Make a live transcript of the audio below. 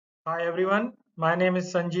Hi everyone, my name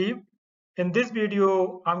is Sanjeev. In this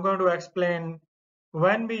video, I'm going to explain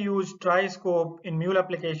when we use triscope in Mule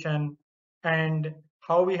application and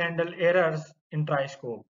how we handle errors in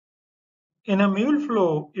triscope. In a Mule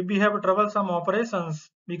flow, if we have troublesome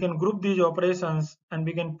operations, we can group these operations and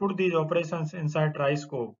we can put these operations inside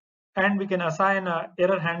triscope. And we can assign a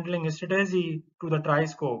error handling strategy to the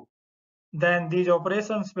triscope. Then these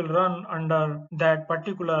operations will run under that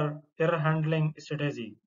particular error handling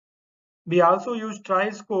strategy. We also use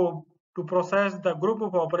triscope to process the group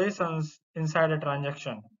of operations inside a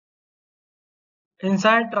transaction.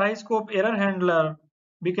 Inside triscope error handler,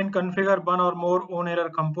 we can configure one or more own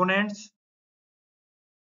error components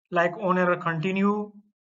like own error continue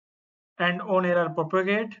and own error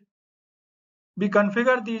propagate. We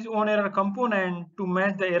configure these own error component to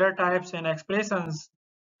match the error types and expressions,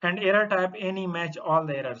 and error type any match all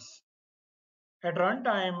the errors. At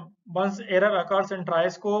runtime, once error occurs in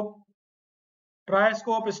triscope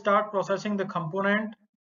start processing the component.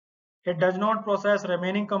 It does not process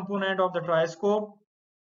remaining component of the triscope.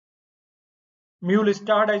 Mule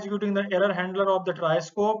start executing the error handler of the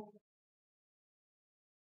triscope.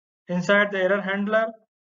 Inside the error handler,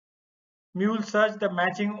 Mule search the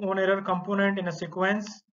matching own error component in a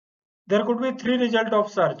sequence. There could be three results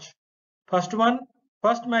of search. First one,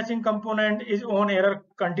 first matching component is own error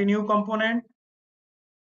continue component.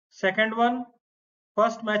 Second one,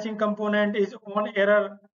 first matching component is own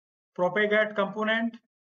error propagate component.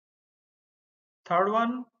 Third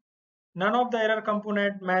one, none of the error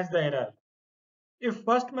component match the error. If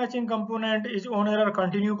first matching component is own error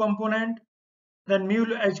continue component, then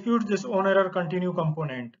Mule executes this own error continue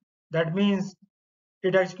component. That means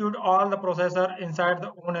it executes all the processor inside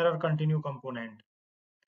the own error continue component.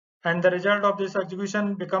 And the result of this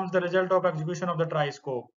execution becomes the result of execution of the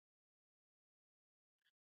triscope.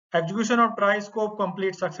 Execution of triscope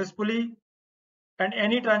completes successfully, and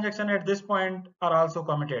any transaction at this point are also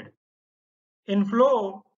committed. In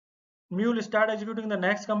flow, Mule start executing the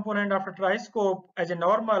next component after triscope as a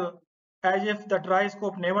normal, as if the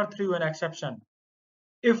triscope never threw an exception.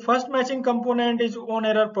 If first matching component is own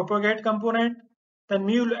error propagate component, then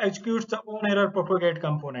Mule executes the own error propagate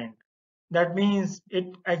component. That means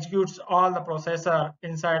it executes all the processor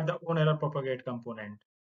inside the own error propagate component.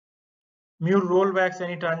 Mule rollbacks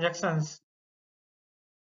any transactions.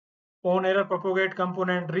 Own error propagate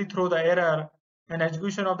component rethrow the error and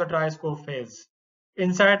execution of the triscope phase.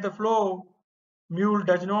 Inside the flow, Mule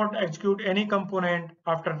does not execute any component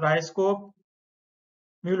after triscope.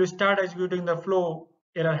 Mule start executing the flow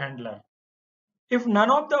error handler. If none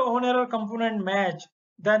of the own error component match,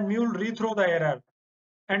 then Mule rethrow the error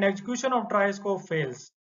and execution of triscope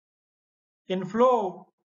fails. In flow,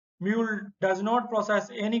 Mule does not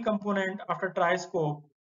process any component after triscope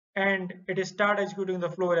and it start executing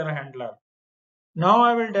the flow error handler. Now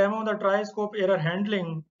I will demo the triscope error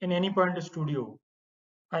handling in AnyPoint Studio.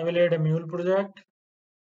 I will add a Mule project.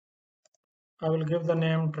 I will give the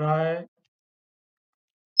name try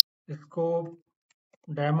scope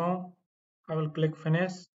demo. I will click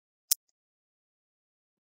finish.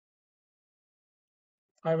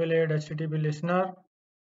 I will add HTTP listener.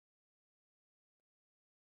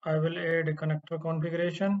 I will add a connector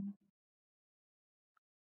configuration.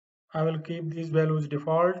 I will keep these values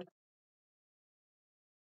default.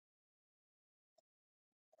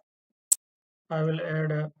 I will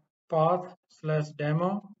add a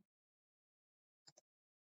path/demo.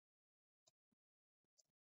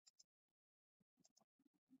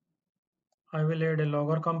 I will add a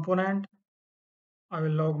logger component. I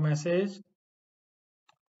will log message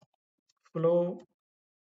flow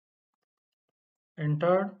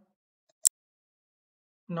entered.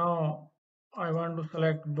 Now I want to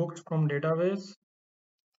select books from database.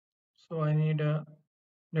 So I need a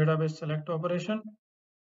database select operation.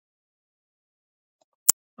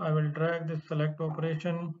 I will drag this select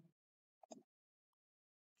operation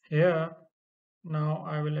here. Now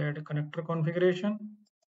I will add a connector configuration.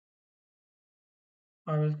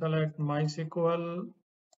 I will select MySQL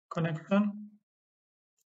connection.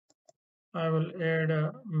 I will add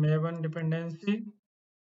a Maven dependency.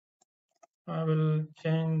 I will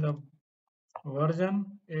change the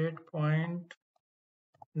version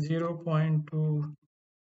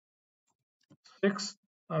 8.0.26.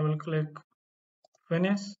 I will click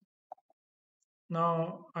finish.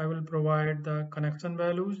 Now I will provide the connection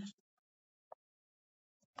values.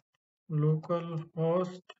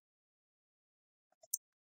 Localhost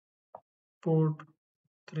port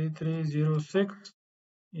 3306,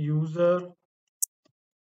 user,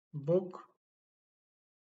 book,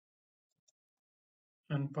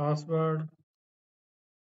 and password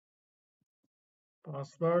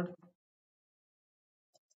password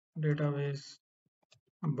database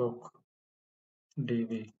book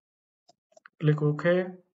db. Click OK.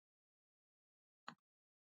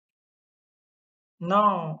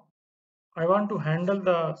 Now I want to handle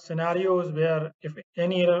the scenarios where if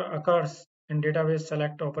any error occurs in database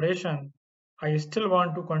select operation, I still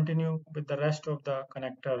want to continue with the rest of the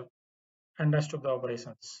connector and rest of the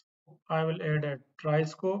operations. I will add a try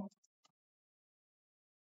scope.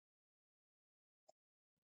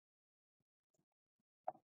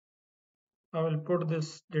 I will put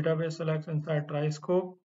this database select inside try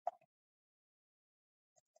scope.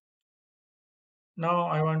 Now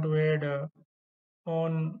I want to add a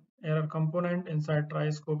on error component inside try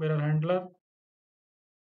scope error handler.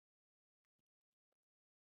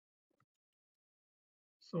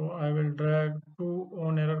 So I will drag to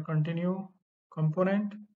on error continue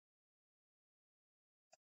component.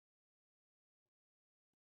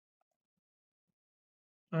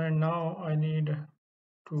 And now I need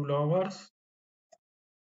two loggers.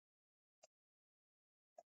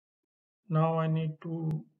 Now I need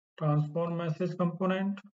to transform message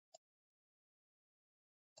component.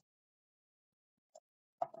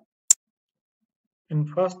 In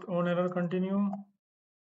first on error continue,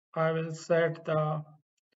 I will set the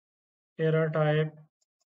error type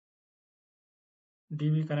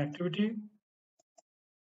DB connectivity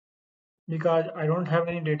because I don't have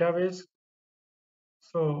any database.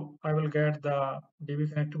 So I will get the DB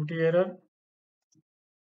connectivity error.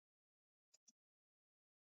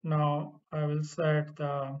 Now I will set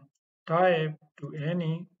the type to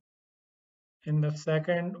any in the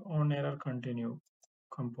second on error continue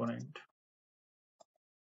component.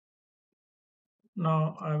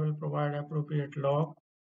 Now I will provide appropriate log.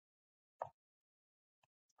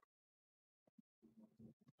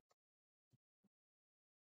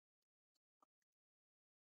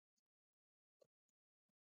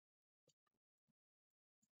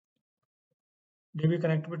 DB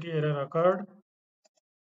connectivity error occurred,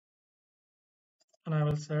 and I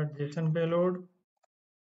will set JSON payload.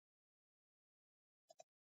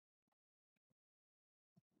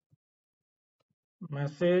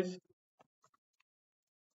 Message.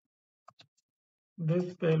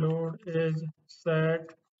 This payload is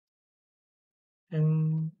set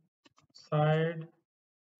inside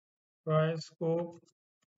try scope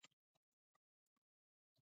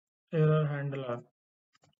error handler.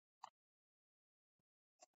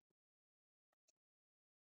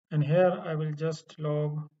 And here I will just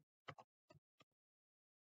log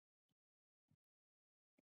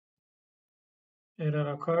error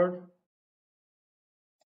occurred,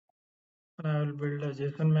 and I will build a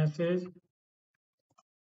JSON message.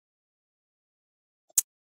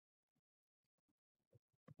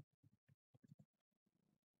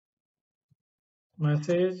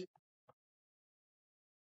 Message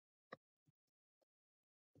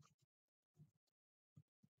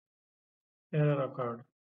error occurred.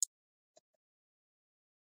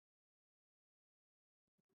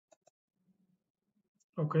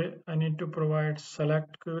 Okay, I need to provide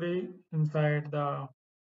select query inside the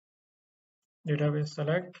database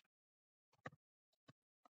select.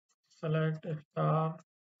 Select star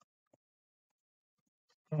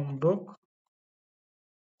from book.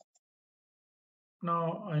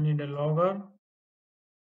 Now I need a logger.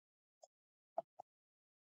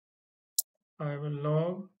 I will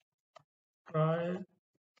log try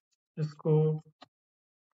scope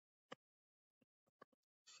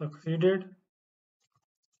succeeded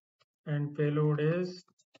and payload is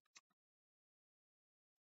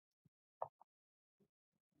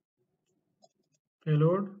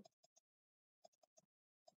payload.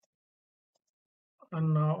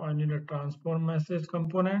 And now I need a transform message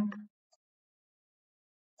component.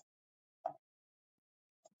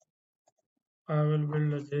 I will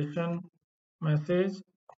build a JSON message.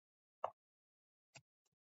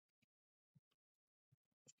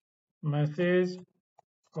 Message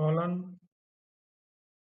colon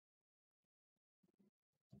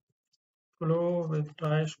flow with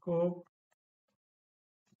try scope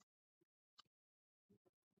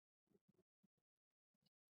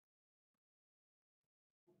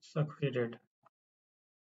succeeded.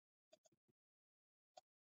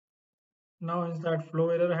 Now inside flow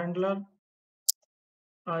error handler,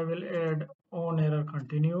 I will add on error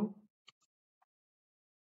continue.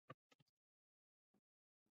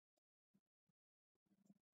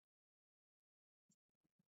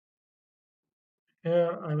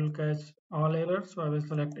 Here I will catch all errors, so I will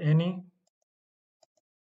select any.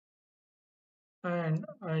 And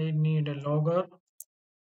I need a logger.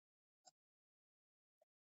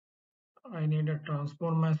 I need a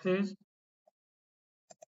transform message.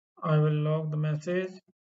 I will log the message.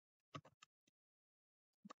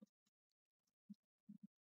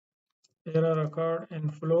 Error occurred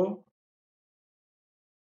in flow.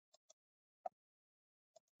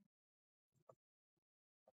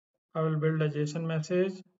 I will build a JSON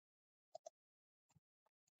message.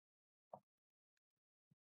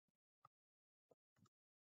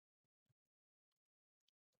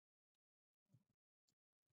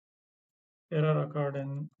 Error occurred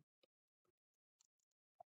in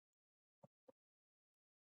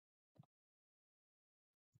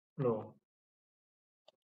flow.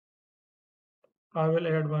 I will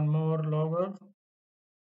add one more logger.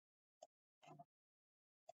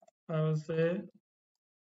 I will say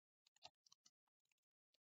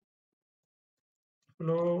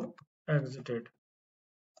flow exited.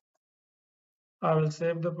 I will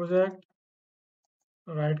save the project,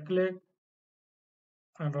 right click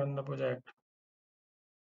and run the project.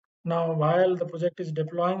 Now while the project is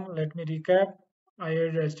deploying, let me recap. I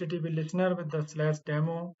added HTTP listener with the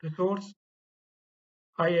 /demo resource.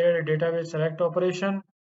 I added a database select operation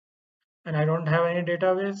and I don't have any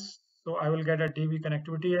database, so I will get a DB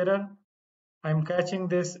connectivity error. I'm catching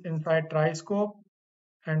this inside try scope,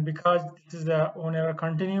 and because this is the on error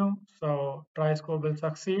continue, so try scope will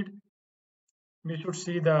succeed. We should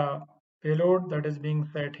see the payload that is being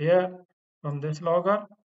set here from this logger,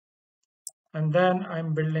 and then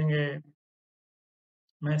I'm building a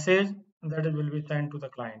message that will be sent to the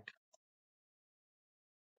client.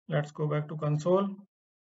 Let's go back to console.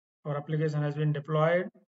 Our application has been deployed.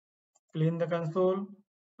 Clean the console.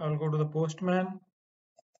 I'll go to the postman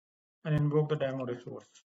and invoke the demo resource.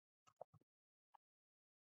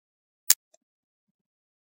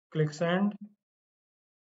 Click send.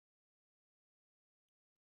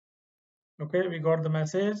 Okay, we got the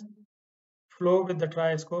message. Flow with the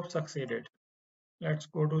try scope succeeded. Let's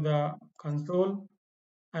go to the console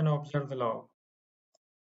and observe the log.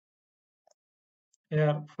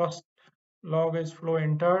 Here, first log is flow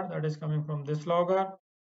entered, that is coming from this logger.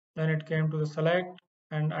 Then it came to the select,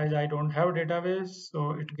 and as I don't have database,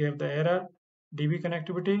 so it gave the error DB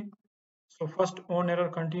connectivity. So first on error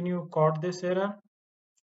continue caught this error.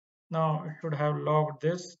 Now it should have logged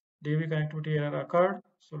this DB connectivity error occurred.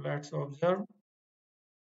 So let's observe.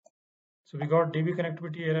 So we got DB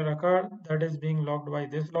connectivity error occurred, that is being logged by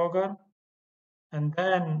this logger. And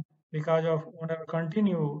then because of on error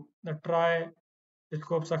continue, the try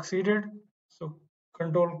scope succeeded. So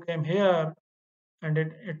control came here and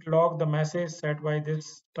it logged the message set by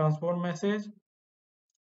this transform message.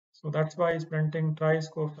 So that's why it's printing try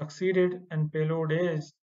scope succeeded, and payload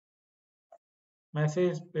is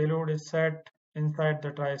message payload is set inside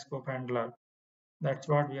the try scope handler. That's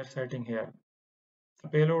what we are setting here. The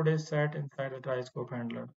payload is set inside the try scope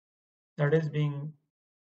handler. That is being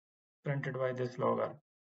printed by this logger.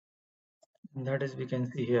 And that is we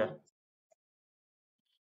can see here.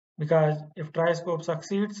 Because if try scope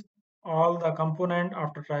succeeds, all the component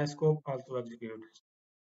after try scope also executes.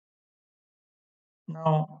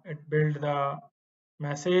 Now it built the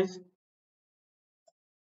message,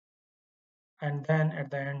 and then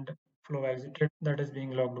at the end flow exited, that is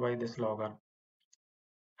being logged by this logger.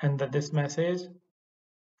 And that this message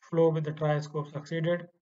flow with the try scope succeeded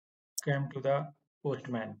came to the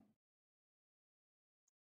postman.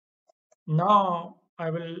 Now I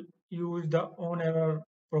will use the on error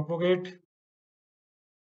propagate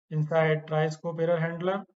inside try scope error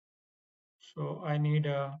handler. So I need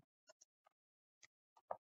a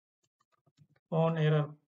on error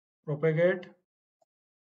propagate.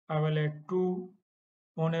 I will add two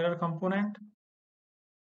on error component.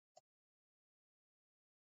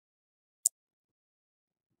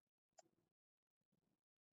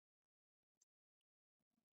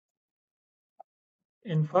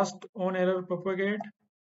 In first on error propagate,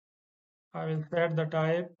 I will set the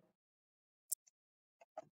type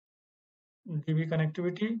DB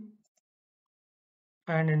connectivity,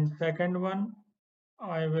 and in second one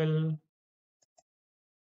I will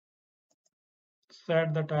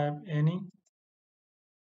set the type any,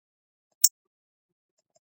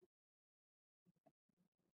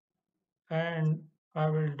 and I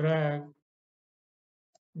will drag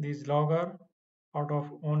this logger out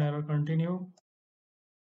of on error continue,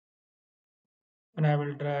 and I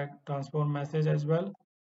will drag transform message as well.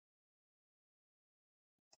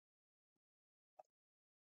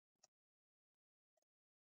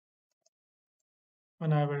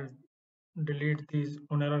 And I will delete these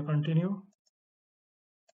on error continue.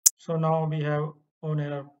 So now we have on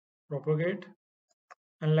error propagate,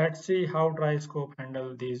 and let's see how try scope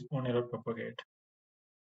handle these on error propagate.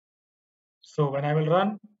 So when I will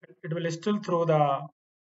run, it will still throw the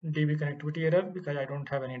DB connectivity error because I don't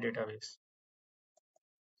have any database.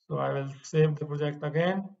 So I will save the project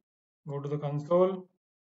again, go to the console.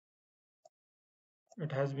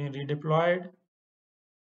 It has been redeployed.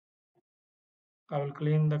 I will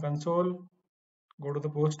clean the console, go to the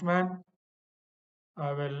Postman.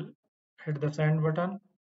 I will hit the send button.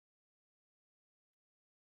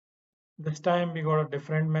 This time we got a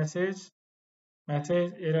different message.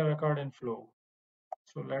 Message error occurred in flow.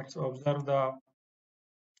 So let's observe the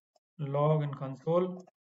log in console.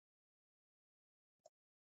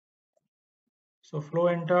 So flow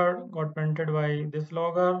entered got printed by this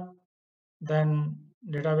logger. Then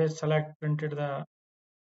database select printed the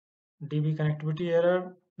DB connectivity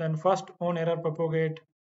error. Then first on error propagate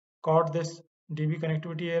caught this DB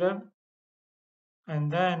connectivity error,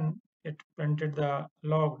 and then it printed the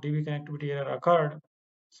log DB connectivity error occurred.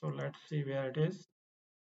 So let's see where it is.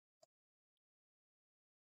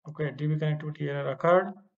 Okay, DB connectivity error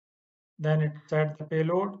occurred. Then it set the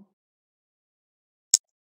payload.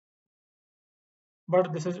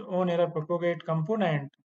 But this is on error propagate component.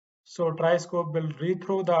 So try-scope will read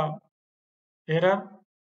through the error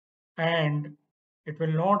and it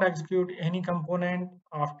will not execute any component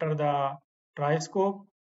after the try-scope.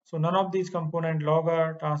 So none of these component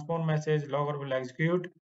logger, transform message, logger will execute.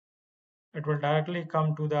 It will directly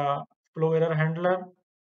come to the flow error handler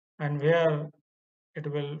and where it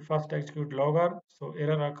will first execute logger. So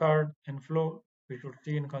error occurred in flow, we should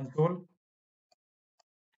see in console.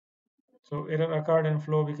 So error occurred in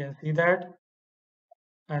flow, we can see that.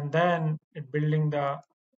 And then it building the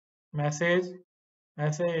message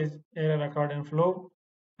error occurred in flow,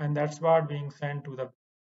 and that's what being sent to the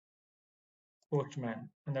Postman,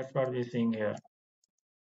 and that's what we're seeing here.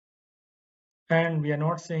 And we are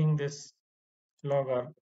not seeing this logger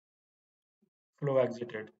flow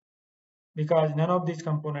exited because none of these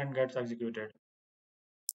component gets executed.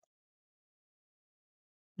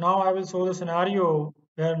 Now I will show the scenario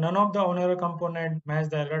where none of the on-error component match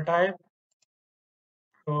the error type.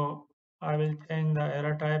 So I will change the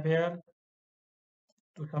error type here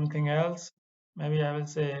to something else. Maybe I will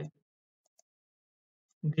say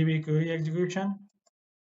DB query execution.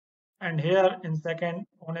 And here in second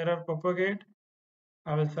on error propagate,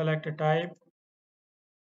 I will select a type,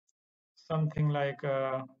 something like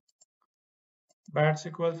bad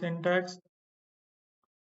SQL syntax,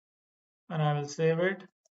 and I will save it.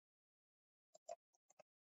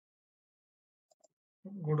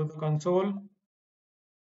 Go to the console.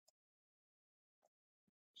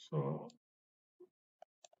 So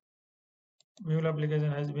Mule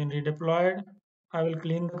application has been redeployed. I will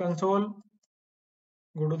clean the console.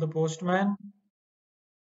 Go to the Postman.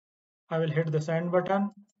 I will hit the send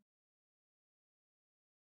button.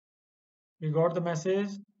 We got the message.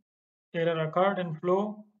 Error occurred in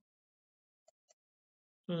flow.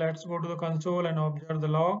 Let's go to the console and observe the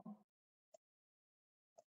log.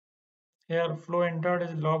 Here flow entered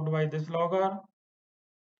is logged by this logger.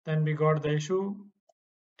 Then we got the issue,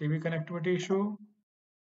 DB connectivity issue.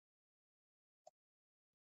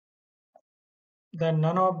 Then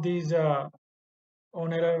none of these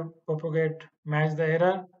on error propagate match the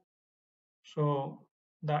error. So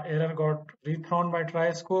the error got rethrown by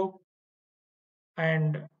try scope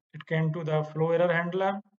and it came to the flow error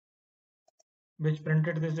handler which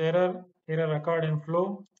printed this error. Error occurred in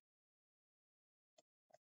flow.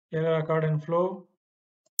 Error occurred in flow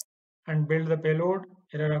and build the payload.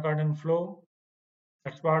 Error occurred in flow.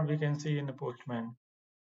 That's what we can see in the Postman.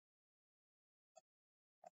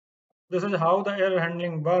 This is how the error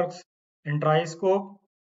handling works in try-scope.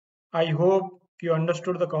 I hope you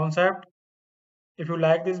understood the concept. If you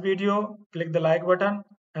like this video, click the like button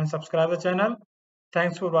and subscribe the channel.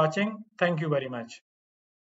 Thanks for watching. Thank you very much.